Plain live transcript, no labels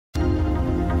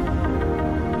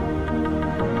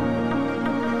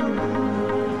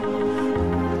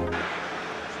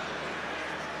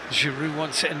Giroud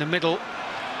wants it in the middle.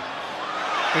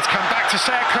 It's come back to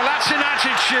Serge Kolasinac,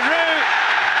 it's Giroud.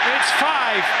 It's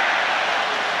 5.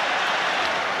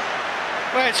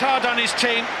 Well, it's hard on his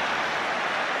team,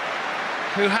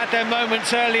 who had their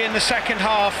moments early in the second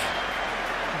half,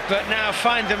 but now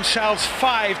find themselves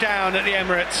 5 down at the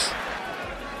Emirates.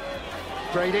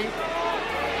 Brady.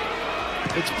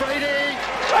 It's Brady.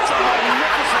 It's a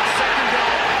magnificent second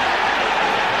goal.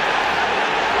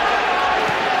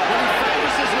 When he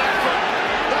favours his left foot,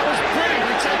 that was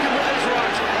brilliantly taken with his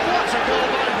right. What a goal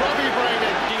by Robbie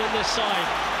Brady. On this side.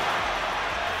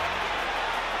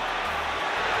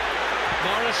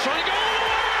 Morris trying to go all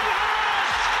the way.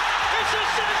 It's a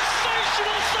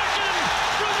sensational second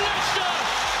from Leicester.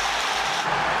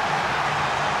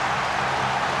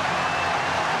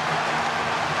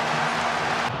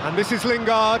 And this is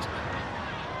Lingard.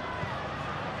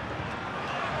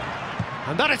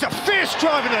 And that is a fierce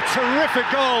drive and a terrific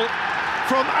goal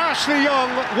from Ashley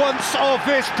Young, once of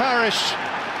this parish.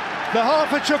 The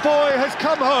Hertfordshire boy has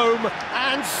come home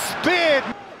and speared.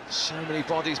 So many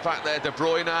bodies back there, De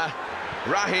Bruyne,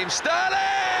 Raheem Sterling!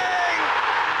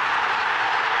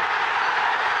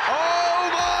 Oh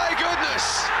my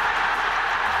goodness!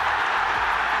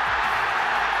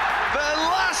 The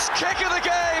last kick of the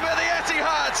game at the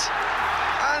Etihad,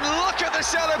 and look at the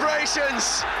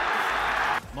celebrations!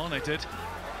 Mane did.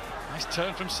 Nice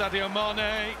turn from Sadio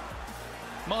Mane.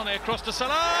 Mane across to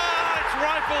Salah, it's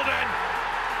rifled in.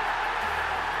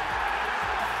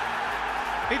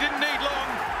 He didn't need long.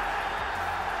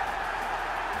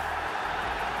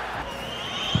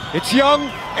 It's Young,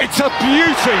 it's a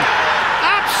beauty,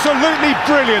 absolutely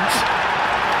brilliant.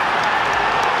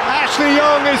 Ashley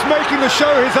Young is making the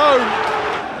show his own.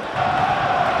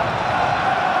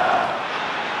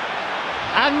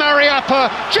 And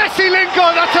Mariappa, Jesse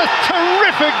Lingard, that's a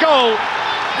terrific goal.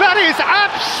 That is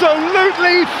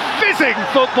absolutely fizzing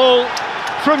football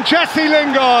from Jesse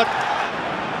Lingard.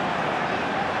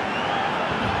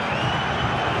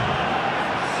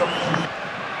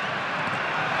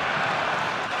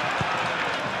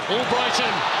 All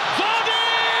Brighton. Vardy!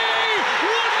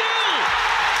 1-0!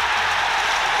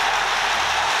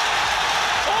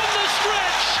 On the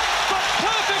stretch, but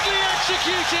perfectly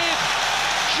executed.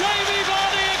 Jamie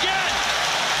Vardy again.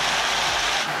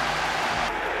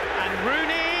 And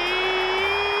Rooney!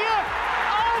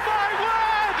 Oh my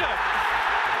word!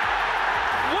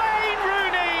 Wayne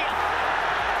Rooney!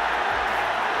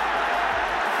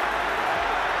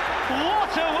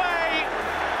 What a way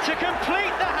to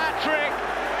complete the hat-trick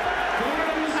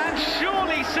and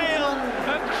surely seal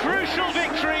a crucial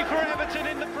victory for Everton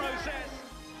in the process.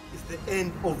 It's the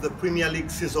end of the Premier League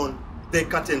season. The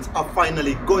curtains are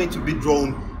finally going to be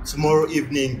drawn tomorrow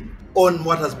evening on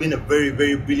what has been a very,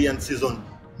 very brilliant season.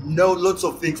 Lots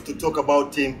of things to talk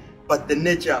about, team, but the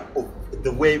nature of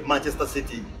the way Manchester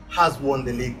City has won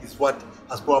the league is what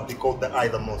has probably caught the eye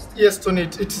the most. Yes, Tony,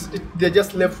 they're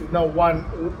just left with now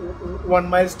one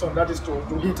milestone, that is to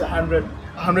hit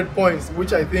 100 points,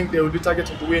 which I think they will be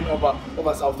targeting to win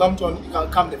over Southampton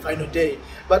come the final day.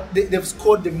 But they've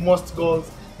scored the most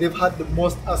goals, they've had the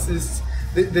most assists,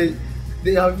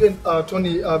 they have even,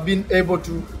 Tony, been able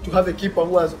to have a keeper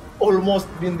who has almost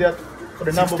been there for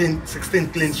the number 16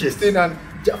 clean sheets. 16, and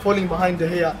falling behind the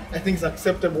hair, I think is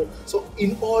acceptable. So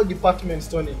in all departments,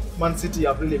 Tony, Man City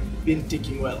have really been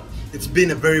ticking well. It's been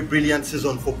a very brilliant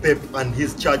season for Pep and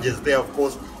his charges there, of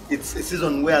course. It's a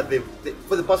season where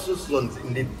for the past 2 seasons,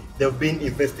 indeed, they've been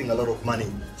investing a lot of money.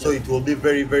 So it will be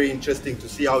very, very interesting to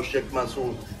see how Sheikh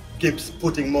Mansour keeps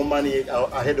putting more money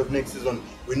ahead of next season.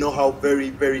 We know how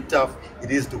very, very tough it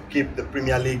is to keep the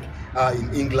Premier League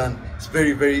in England. It's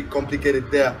very, very complicated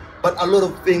there. But a lot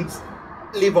of things.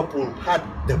 Liverpool had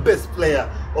the best player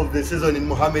of the season in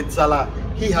Mohamed Salah.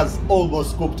 He has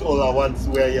almost scooped all awards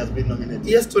where he has been nominated.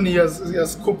 Yes, Tony, he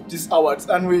has scooped these awards,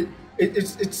 and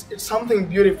it's something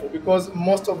beautiful, because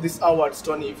most of these awards,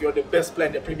 Tony, if you're the best player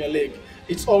in the Premier League,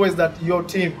 it's always that your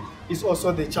team is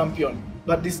also the champion.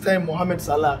 But this time, Mohamed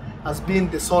Salah has been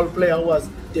the sole player who has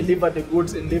delivered the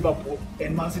goods in Liverpool,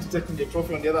 and Man City taking the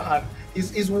trophy on the other hand.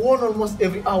 He's won almost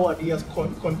every award he has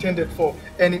contended for,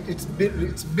 and it's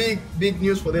big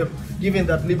news for them, given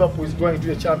that Liverpool is going to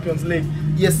the Champions League.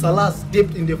 Yes, Salah's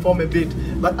dipped in the form a bit,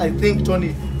 but I think,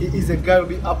 Tony, he is a guy who will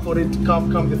be up for it come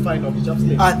the final of the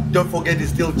Champions League. And don't forget, he's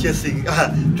still chasing,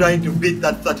 trying to beat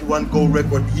that 31 goal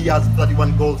record. He has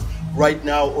 31 goals right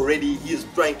now already. He is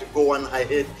trying to go one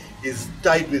ahead. He's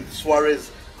tied with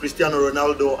Suarez, Cristiano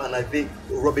Ronaldo, and I think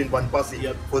Robin van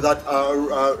Persie for that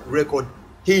record.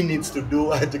 He needs to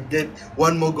do to get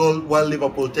one more goal while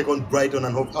Liverpool take on Brighton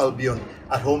and Hove Albion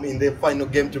at home in their final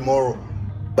game tomorrow.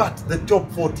 But the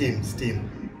top 4 teams,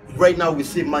 Right now we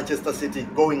see Manchester City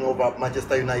going over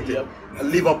Manchester United,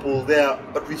 Liverpool there,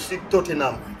 but we see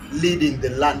Tottenham leading the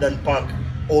London Park,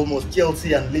 almost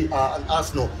Chelsea and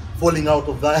Arsenal falling out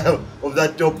of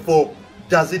that top four.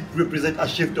 Does it represent a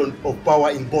shift of power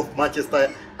in both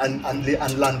Manchester and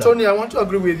London? Tony, I want to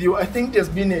agree with you. I think there's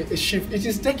been a shift. It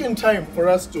is taking time for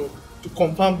us to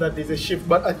confirm that there's a shift.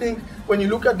 But I think when you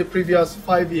look at the previous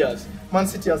 5 years, Man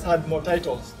City has had more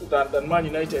titles than Man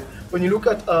United. When you look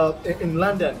at in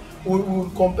London, we will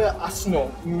compare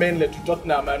Arsenal mainly to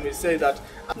Tottenham, and we say that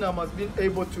Tottenham has been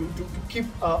able to keep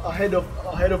ahead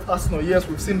of Arsenal. Yes,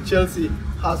 we've seen Chelsea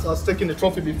has taken the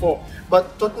trophy before,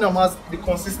 but Tottenham has the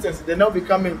consistency. They're now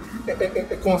becoming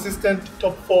a consistent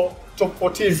top four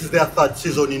team. This is their third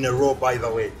season in a row, by the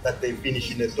way, that they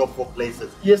finish in the top 4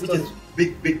 places. Yes, which is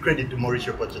big credit to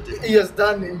Mauricio Pochettino. He has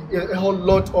done a whole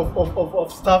lot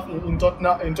of stuff in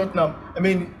Tottenham. I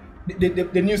mean,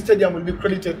 the new stadium will be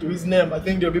credited to his name. I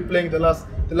think they'll be playing the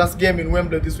last game in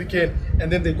Wembley this weekend,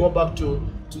 and then they go back to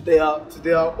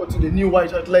the new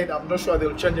White Hart Lane. I'm not sure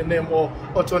they'll change the name or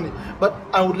Tony. But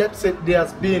I would like to say there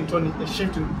has been, Tony, a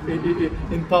shift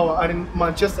in power, and in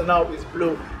Manchester now is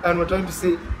blue, and we're trying to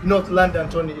say North London,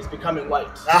 Tony, is becoming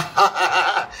white.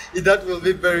 That will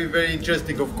be very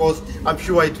interesting. Of course, I'm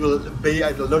sure it will be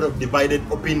a lot of divided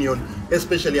opinion,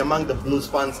 especially among the Blues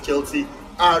fans. Chelsea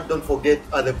don't forget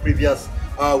the previous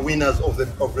winners of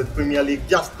the Premier League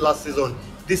just last season.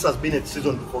 This has been a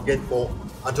season to forget for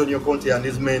Antonio Conte and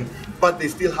his men, but they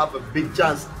still have a big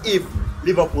chance if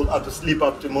Liverpool are to slip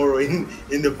up tomorrow in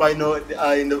the final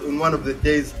in one of the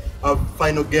days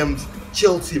final games.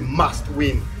 Chelsea must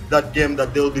win that game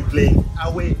that they'll be playing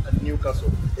away at Newcastle,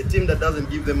 a team that doesn't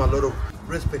give them a lot of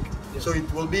respect. So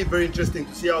it will be very interesting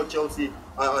to see how Chelsea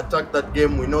attack that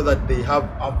game. We know that they have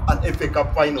an FA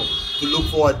Cup final to look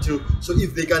forward to. So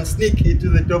if they can sneak into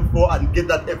the top 4 and get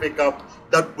that FA Cup,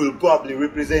 that will probably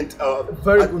represent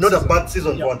not a bad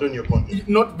season for Antonio Conte.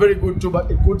 Not very good too, but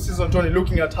a good season, Tony,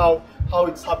 looking at how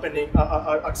it's happening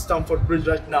at Stamford Bridge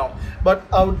right now. But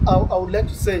I would like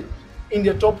to say, in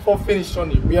the top 4 finish,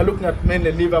 Tony, we are looking at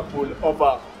mainly Liverpool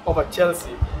over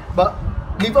Chelsea. But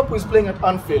Liverpool is playing at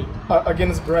Anfield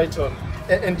against Brighton,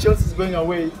 and Chelsea is going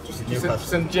away to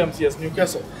St. James, yes,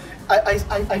 Newcastle.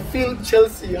 I feel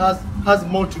Chelsea has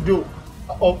more to do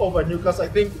over Newcastle. I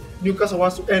think Newcastle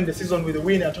wants to end the season with a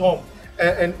win at home,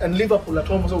 and Liverpool at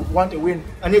home also want a win,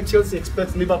 and yet Chelsea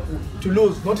expects Liverpool to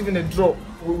lose, not even a draw.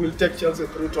 We will take Chelsea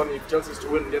through, Tony, if Chelsea is to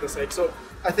win on the other side. So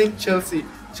I think Chelsea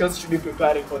should be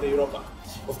preparing for the Europa.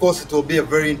 Of course, it will be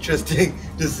very interesting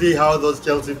to see how those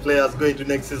Chelsea players go into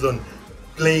next season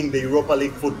playing the Europa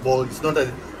League football. It's not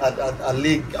a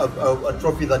league, a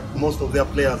trophy that most of their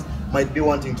players might be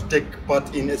wanting to take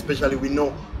part in. Especially, we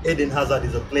know Eden Hazard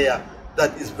is a player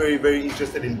that is very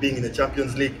interested in being in the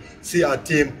Champions League. See our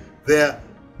team there.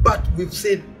 But we've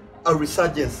seen a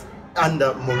resurgence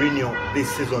under Mourinho this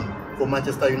season for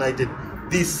Manchester United.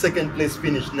 This second place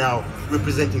finish now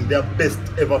representing their best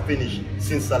ever finish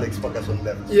since Alex Ferguson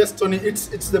left. Yes, Tony, it's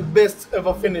the best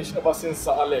ever finish ever since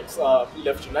Sir Alex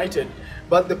left United.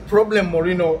 But the problem,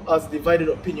 Mourinho has divided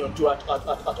opinion to at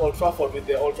Old Trafford with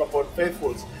the Old Trafford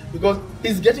faithfuls, because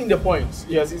he's getting the points.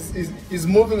 Yes, he's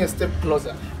moving a step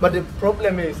closer. But the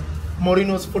problem is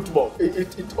Mourinho's football.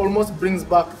 It almost brings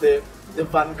back the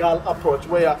Van Gaal approach,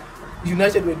 where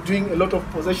United were doing a lot of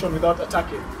possession without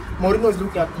attacking. Mourinho is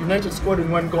looking at United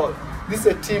scoring 1 goal. This is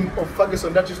a team of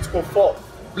Ferguson that used to score 4,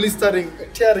 blistering,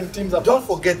 tearing teams apart. Don't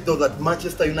forget though that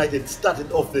Manchester United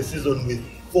started off the season with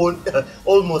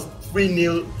almost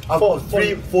 3-0,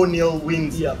 4-0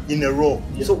 wins in a row.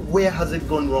 Yeah. So where has it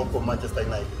gone wrong for Manchester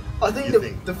United? I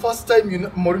think the first time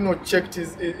Mourinho checked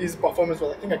his performance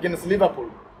was, I think, against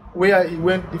Liverpool, where he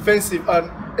went defensive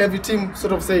and every team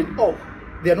sort of said, oh,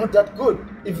 they are not that good.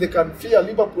 If they can fear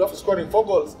Liverpool after scoring 4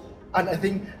 goals. And I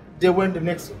think they went the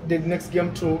next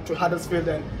game to Huddersfield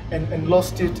and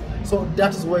lost it. So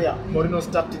that is where Mourinho's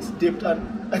tactics dipped,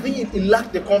 and I think he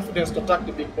lacked the confidence to attack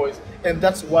the big boys, and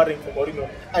that's worrying for Mourinho.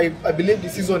 I believe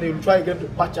this season he will try again to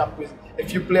patch up with a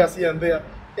few players here and there,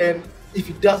 and if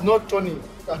he does not turn in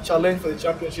a challenge for the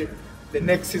championship the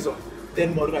next season,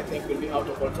 then Mourinho, I think, will be out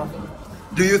of Old Trafford.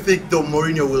 Do you think though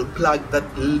Mourinho will plug that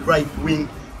right wing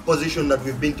position that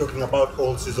we've been talking about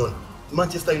all season?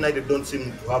 Manchester United don't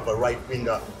seem to have a right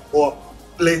winger or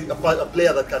a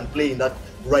player that can play in that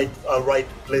right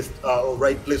place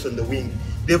on the wing.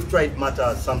 They've tried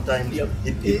Mata sometimes. Yep.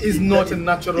 He is not a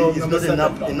natural number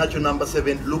 7. A natural number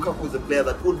 7. Lukaku is a player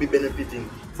that would be benefiting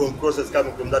from crosses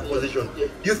coming from that position. Yep.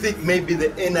 Do you think maybe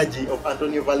the energy of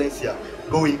Antonio Valencia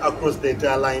going across the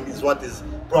entire line is what is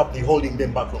probably holding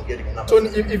them back from getting a number Tony,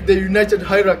 7? if the United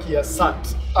hierarchy has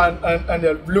sat and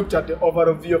they've looked at the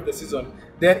overall view of the season,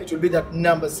 then it will be that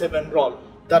number 7 role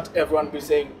that everyone will be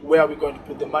saying, where are we going to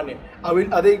put the money?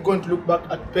 Are they going to look back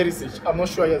at Perisic? I'm not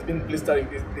sure he has been blistering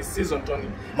this season, Tony.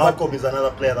 Malcolm is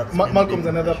another player that Malcolm is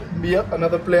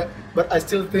another player, but I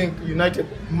still think United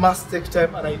must take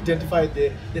time and identify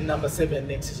the number 7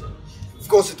 next season. Of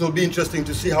course, it will be interesting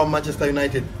to see how Manchester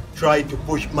United try to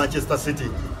push Manchester City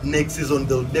next season.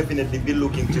 They'll definitely be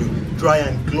looking to try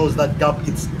and close that gap.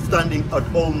 It's standing at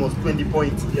almost 20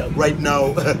 points right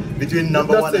now between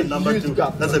number 1 and number 2.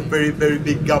 Gap. That's a very, very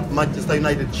big gap. Manchester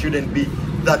United shouldn't be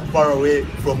that far away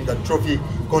from the trophy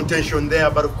contention there.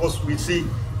 But of course, we see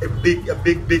a big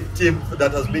team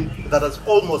that has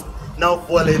almost now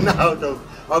fallen out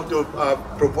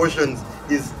of proportions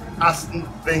is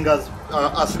Wenger's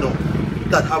Arsenal,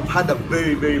 that have had a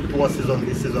very, very poor season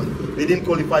this season. They didn't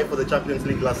qualify for the Champions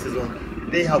League last season.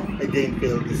 They have again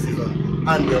failed this season,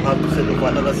 and they'll have to settle for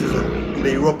another season in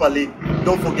the Europa League.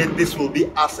 Don't forget, this will be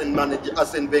Arsene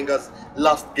Wenger's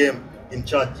last game in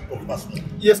charge of Arsenal.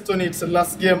 Yes, Tony, it's the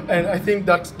last game, and I think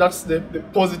that's the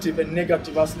positive and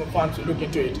negative Arsenal fans to look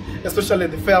into it. Especially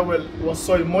the farewell was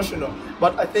so emotional,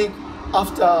 but I think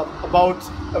after about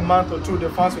a month or two, the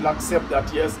fans will accept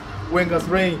that yes, Wenger's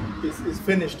reign is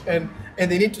finished, and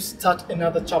they need to start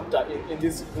another chapter in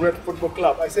this great football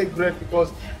club. I say great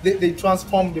because they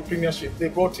transformed the Premiership. They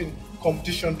brought in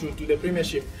competition to the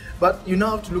Premiership. But you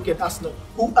now have to look at Arsenal.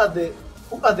 Who are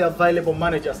the available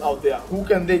managers out there? Who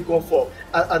can they go for?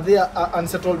 Are there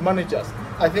unsettled managers?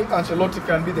 I think Ancelotti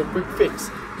can be the quick fix.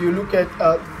 You look at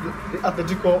the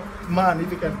Atletico man,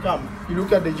 if he can come. You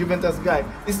look at the Juventus guy.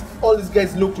 All these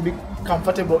guys look to be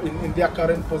comfortable in their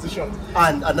current positions.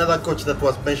 And another coach that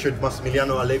was mentioned,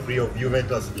 Massimiliano Allegri of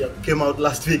Juventus, came out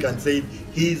last week and said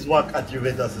his work at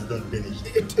Juventus is not finished.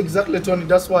 Exactly, Tony.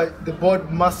 That's why the board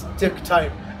must take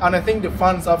time. And I think the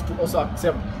fans have to also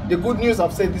accept. The good news,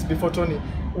 I've said this before, Tony,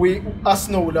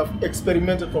 Arsenal would have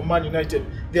experimented for Man United.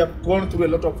 They have gone through a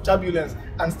lot of turbulence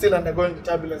and still undergoing the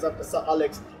turbulence after Sir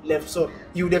Alex left. So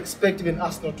you would expect even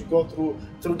Arsenal to go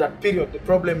through that period. The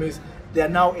problem is they are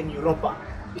now in Europa.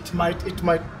 It might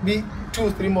be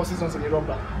 2-3 more seasons in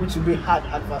Europa, which will be hard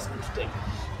for Arsenal to take.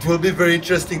 It will be very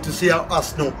interesting to see how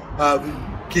Arsenal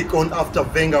kick on after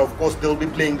Wenger. Of course, they'll be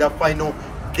playing their final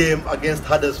game against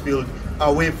Huddersfield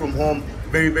away from home.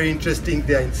 Very, very interesting.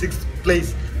 They are in 6th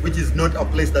place, which is not a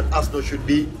place that Arsenal should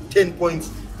be. 10 points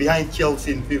behind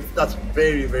Chelsea in 5th. That's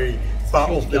very, very far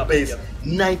off the pace.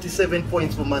 97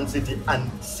 points for Man City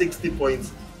and 60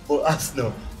 points for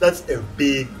Arsenal. That's a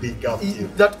big gap.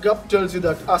 That gap tells you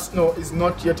that Arsenal is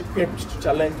not yet equipped to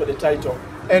challenge for the title.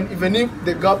 And even if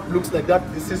the gap looks like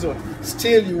that this season,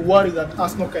 still you worry that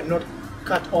Arsenal cannot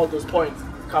cut all those points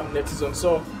come next season.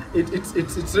 So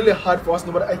it's really hard for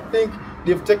Arsenal, but I think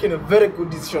they've taken a very good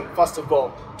decision, first of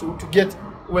all, to get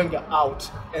Wenger out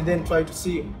and then try to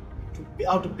see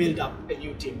how to build up a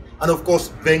new team. And of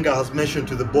course, Wenger has mentioned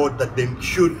to the board that they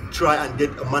should try and get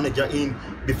a manager in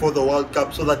before the World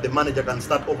Cup so that the manager can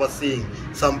start overseeing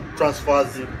some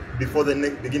transfers before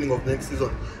the beginning of next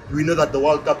season. We know that the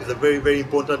World Cup is a very, very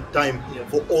important time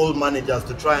for all managers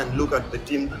to try and look at the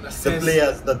team, the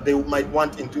players that they might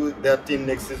want into their team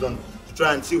next season, to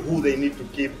try and see who they need to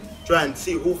keep, try and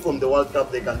see who from the World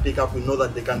Cup they can pick up. We know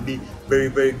that they can be very,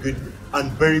 very good and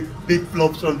very big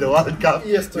flops from the World Cup.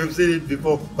 Yes, we've seen it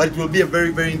before. But it will be a very,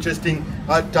 very interesting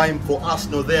time for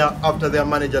Arsenal there. After their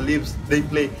manager leaves, they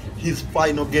play his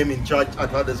final game in charge at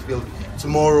Huddersfield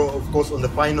tomorrow, of course, on the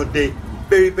final day.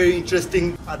 Very, very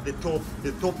interesting at the top.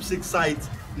 The top 6 sides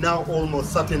now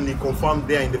almost certainly confirmed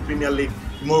there in the Premier League.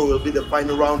 Tomorrow will be the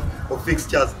final round of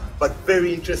fixtures. But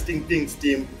very interesting things,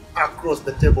 team, across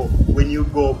the table when you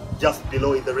go just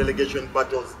below in the relegation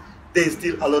battles. There's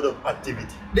still a lot of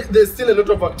activity. There's still a lot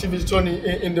of activity, Tony,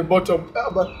 in the bottom.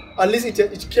 But at least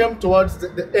it came towards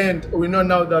the end. We know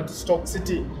now that Stoke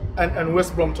City and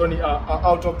West Brom, Tony, are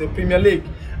out of the Premier League.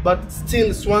 But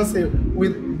still, Swansea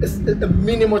with a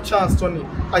minimal chance, Tony.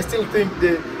 I still think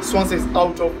the Swansea is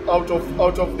out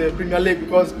of the Premier League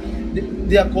because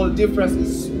their goal difference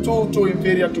is too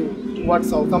inferior to what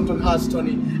Southampton has,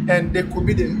 Tony. And they could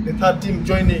be the third team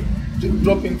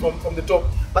dropping from the top.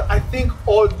 But I think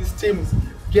all these teams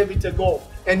gave it a go,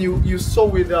 and you saw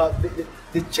with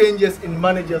the changes in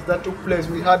managers that took place.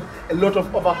 We had a lot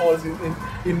of overhauls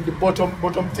in the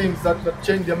bottom teams that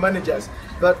changed their managers.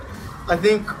 But I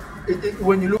think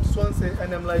when you look Swansea,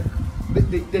 and I'm like,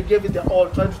 they gave it their all,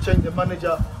 trying to change the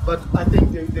manager, but I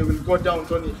think they will go down,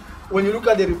 Tony. When you look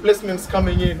at the replacements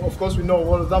coming in, of course we know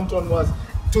Wolverhampton was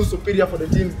too superior for the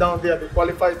teams down there. They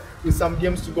qualified with some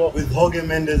games to go. With Jorge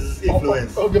Mendes'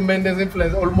 influence. Jorge Mendes'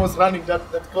 influence, almost running that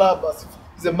club as if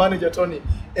he's a manager, Tony.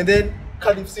 And then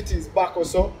Cardiff City is back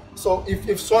also. So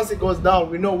if Swansea goes down,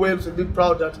 we know Wales will be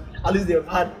proud that at least they've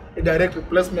had a direct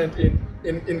replacement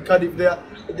in Cardiff there.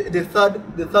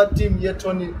 The third team here,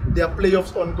 Tony, there are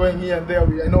playoffs ongoing here and there.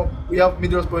 I know we have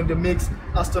Middlesbrough in the mix.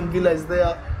 Aston Villa is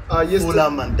there.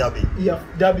 Fulham and Derby. Yeah,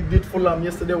 Derby beat Fulham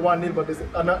yesterday 1-0, but there's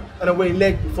an away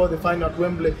leg before the final at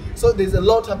Wembley. So there's a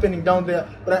lot happening down there,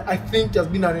 but I think it has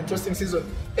been an interesting season.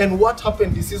 And what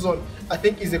happened this season, I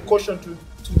think, is a caution to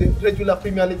the regular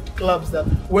Premier League clubs that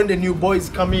when the new boys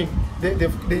come in,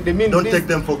 they mean don't take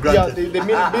them for granted. Yeah, they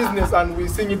mean business, and we're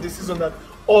seeing it this season that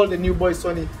all the new boys,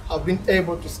 Tony, have been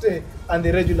able to stay, and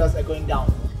the regulars are going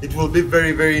down. It will be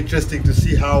very, very interesting to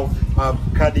see how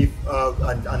Cardiff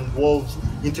and Wolves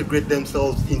integrate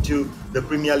themselves into the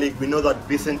Premier League. We know that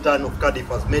Vincent Tan of Cardiff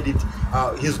has made it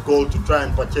his goal to try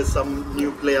and purchase some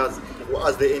new players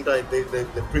as they enter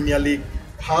the Premier League.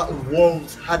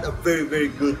 Wolves had a very, very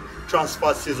good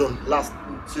transfer season last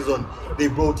season. They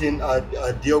brought in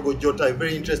Diogo Jota, a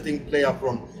very interesting player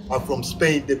from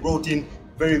Spain. They brought in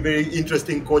very, very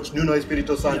interesting coach, Nuno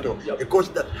Espirito Santo, a coach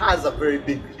that has a very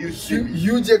big,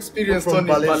 huge experience from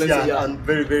Valencia and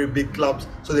very, very big clubs.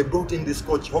 So they brought in this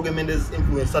coach. Jorge Mendes'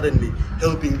 influence suddenly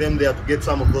helping them there to get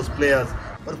some of those players.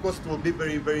 But of course, it will be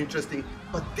very, very interesting.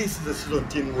 But this is a season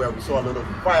team where we saw a lot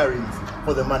of firings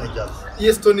for the managers.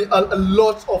 Yes, Tony, a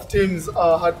lot of teams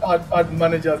had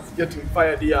managers getting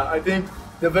fired here. I think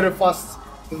the very first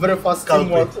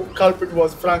culprit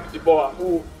was Frank de Boer,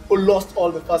 who lost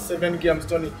all the first 7 games,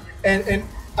 Tony. And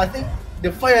I think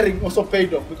the firing also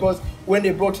paid off, because when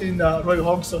they brought in Roy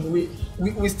Hodgson, we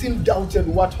still doubted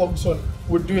what Hodgson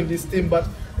would do in this team, but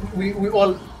we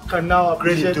all can now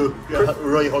appreciate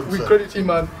Roy Hodgson. We credit him,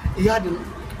 and he had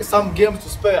some games to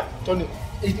spare, Tony.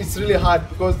 It's really hard,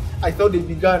 because I thought they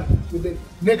began with the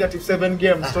 -7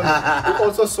 games, Tony. We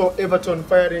also saw Everton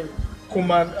firing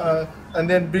Koeman, and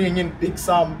then bringing in Big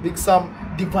Sam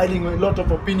dividing a lot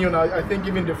of opinion. I think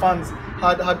even the fans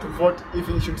had to vote if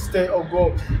he should stay or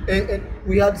go. And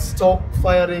we had Stoke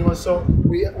firing also.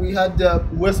 We had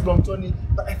West Brom, Tony,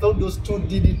 but I thought those two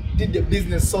did the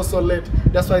business so late.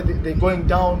 That's why they're going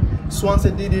down.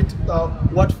 Swansea did it.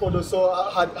 Watford also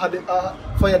had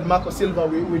fired Marco Silva.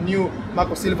 We knew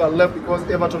Marco Silva left because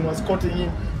Everton was cutting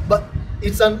him. But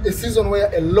it's a season where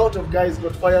a lot of guys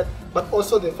got fired, but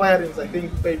also the firings, I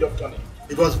think, paid off, Tony.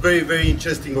 It was very, very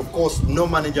interesting. Of course, no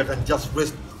manager can just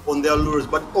rest on their laurels,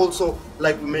 but also,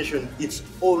 like we mentioned, it's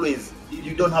always,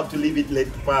 you don't have to leave it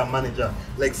late to fire a manager.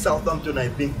 Like Southampton, I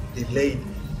think, delayed,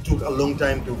 took a long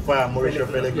time to fire Mauricio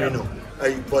Pellegrino.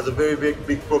 It was a very, very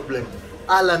big problem.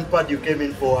 Alan Pardew came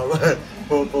in for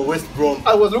West Brom.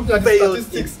 I was looking at the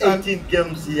statistics. In 18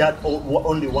 games, he had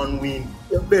only 1 win.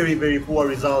 Very, very poor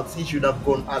results. He should have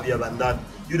gone earlier than that.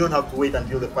 You don't have to wait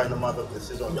until the final month of the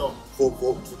season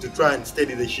to try and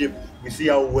steady the ship. We see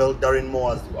how well Darren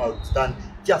Moore has done.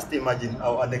 Just imagine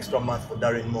an extra month for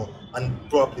Darren Moore, and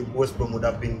probably West Brom would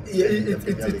have been. Yeah,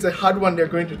 it's a hard one they're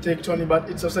going to take, Tony, but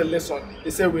it's also a lesson. They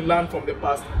say we learn from the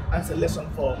past, and it's a lesson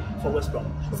for West Brom.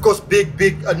 Of course, big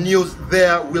news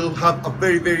there. We'll have a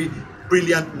very, very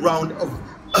brilliant round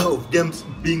of games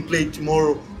being played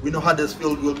tomorrow. We know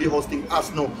Huddersfield will be hosting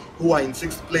Arsenal, who are in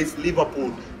 6th place.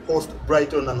 Liverpool host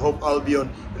Brighton and Hove Albion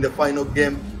in the final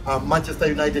game. Manchester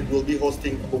United will be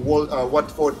hosting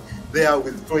Watford there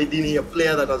with Troy Deeney, a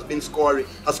player that has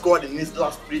scored in his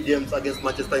last 3 games against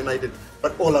Manchester United,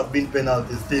 but all have been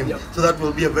penalties, team. Yep. So that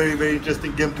will be a very, very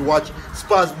interesting game to watch.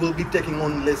 Spurs will be taking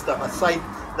on Leicester, a side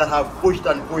that have pushed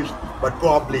and pushed, but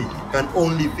probably can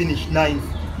only finish 9th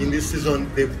in this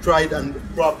season. They've tried and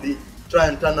probably try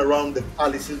and turn around the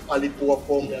early poor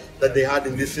form that they had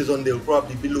in this season. They'll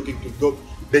probably be looking to go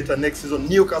better next season.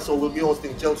 Newcastle will be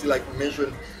hosting Chelsea, like we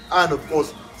mentioned, and of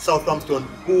course Southampton,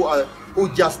 who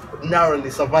just narrowly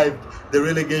survived the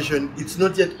relegation. It's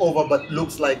not yet over, but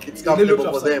looks like it's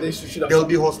comfortable for them. They'll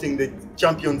be hosting the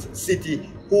champions City,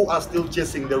 who are still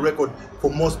chasing the record for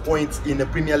most points in the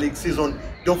Premier League season.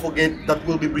 Don't forget that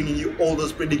we'll be bringing you all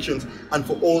those predictions, and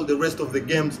for all the rest of the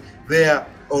games there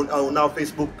on our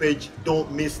Facebook page.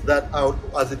 Don't miss that out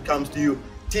as it comes to you.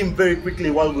 Team, very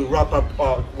quickly while we wrap up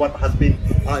what has been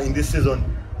in this season,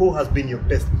 who has been your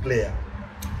best player?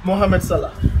 Mohamed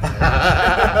Salah.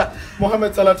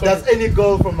 Mohamed Salah, Tony. Does any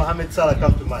goal from Mohamed Salah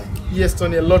come to mind? Yes,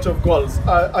 Tony, a lot of goals.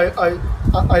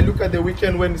 I look at the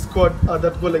weekend when he scored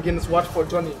that goal against Watford,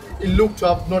 Tony. He looked to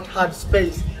have not had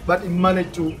space, but he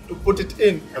managed to put it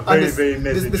in. Very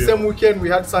messy the same weekend we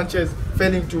had Sanchez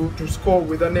failing to score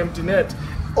with an empty net.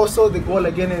 Also the goal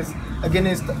against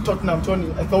Tottenham,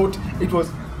 Tony, I thought it was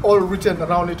all written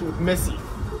around it with Messi.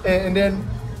 And then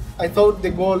I thought the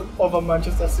goal over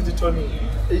Manchester City, Tony,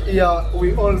 yeah,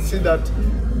 we all see that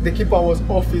the keeper was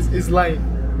off his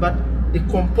line, but the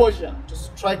composure to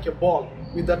strike a ball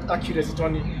with that accuracy,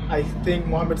 Tony, I think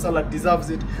Mohamed Salah deserves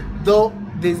it. Though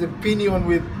there's opinion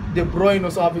with De Bruyne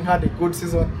also having had a good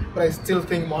season, but I still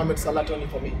think Mohamed Salah, Tony,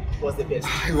 for me, was the best.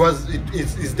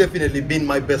 It's definitely been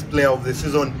my best player of the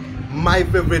season. My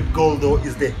favorite goal, though,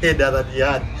 is the header that he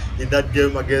had in that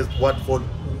game against Watford.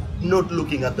 Not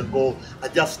looking at the goal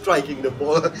and just striking the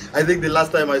ball. I think the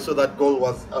last time I saw that goal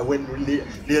was when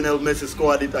Lionel Messi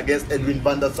scored it against Edwin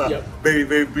van der Sar. Yep. Very,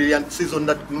 very brilliant season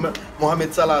that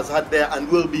Mohamed Salah has had there, and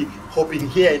will be hoping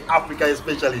here in Africa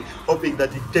especially, hoping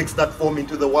that he takes that form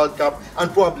into the World Cup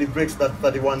and probably breaks that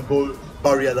 31 goal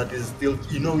barrier that is still,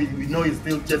 we know he's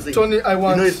still chasing. Tony,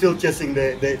 he's still chasing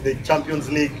the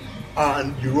Champions League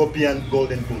and European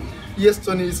Golden Boot. Yes,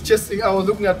 Tony is chasing. I was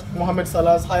looking at Mohamed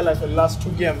Salah's highlights for the last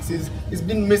 2 games. He's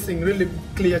been missing really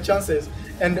clear chances,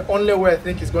 and the only way I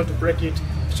think he's going to break it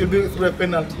should be through a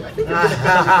penalty. I think he'll get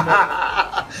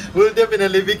a penalty. We'll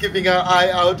definitely be keeping our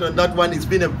eye out on that one. It's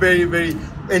been a very, very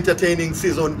entertaining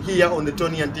season here on the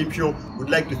Tonny and Tim Show. We'd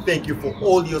like to thank you for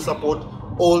all your support,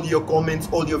 all your comments,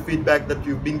 all your feedback that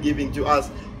you've been giving to us.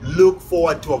 Look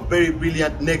forward to a very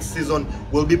brilliant next season.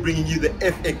 We'll be bringing you the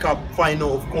FA Cup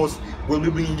final, of course. We'll be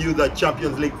bringing you the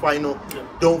Champions League final.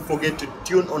 Don't forget to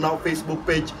tune on our Facebook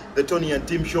page, the Tonny and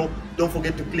Tim Show. Don't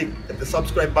forget to click the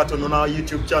subscribe button on our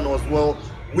YouTube channel as well.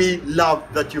 We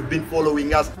love that you've been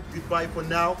following us. Goodbye for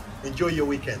now. Enjoy your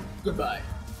weekend. Goodbye.